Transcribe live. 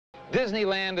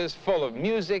Disneyland is full of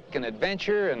music and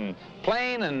adventure and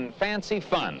plain and fancy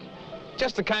fun.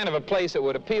 Just the kind of a place that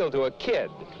would appeal to a kid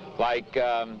like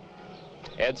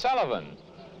Ed Sullivan.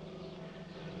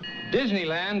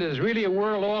 Disneyland is really a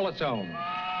world all its own.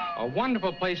 A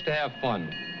wonderful place to have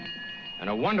fun, and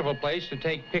a wonderful place to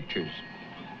take pictures.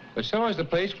 But so is the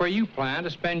place where you plan to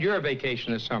spend your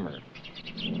vacation this summer.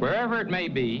 Wherever it may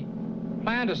be,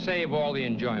 plan to save all the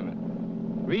enjoyment.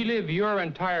 Relive your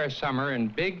entire summer in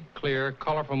big, clear,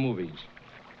 colorful movies.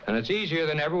 And it's easier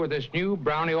than ever with this new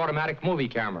Brownie automatic movie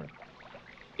camera.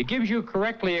 It gives you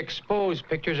correctly exposed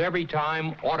pictures every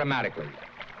time automatically.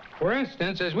 For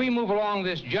instance, as we move along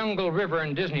this jungle river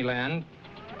in Disneyland,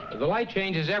 the light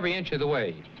changes every inch of the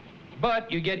way.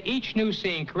 But you get each new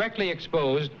scene correctly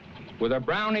exposed with a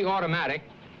Brownie automatic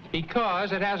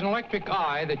because it has an electric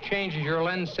eye that changes your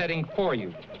lens setting for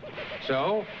you.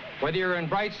 So, whether you're in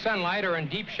bright sunlight or in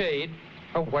deep shade,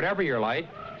 or whatever your light,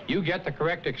 you get the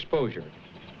correct exposure.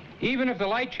 Even if the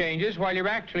light changes while you're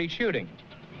actually shooting.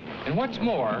 And what's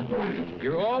more,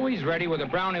 you're always ready with a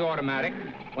Brownie automatic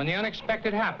when the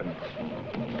unexpected happens.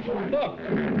 Look.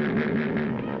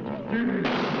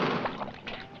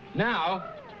 Now,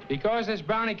 because this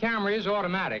Brownie camera is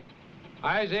automatic,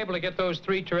 I was able to get those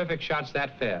 3 terrific shots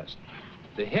that fast.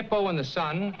 The hippo in the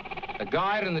sun, the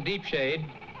guide in the deep shade,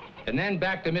 and then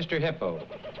back to Mr. Hippo.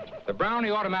 The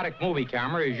Brownie automatic movie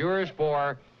camera is yours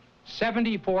for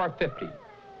 $74.50,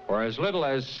 or as little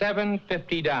as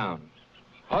 $7.50 down.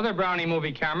 Other Brownie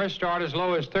movie cameras start as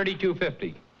low as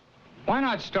 $32.50. Why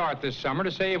not start this summer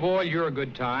to save all your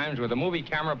good times with a movie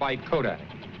camera by Kodak?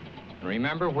 And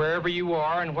remember, wherever you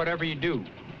are and whatever you do,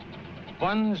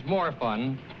 fun's more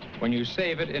fun when you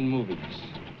save it in movies.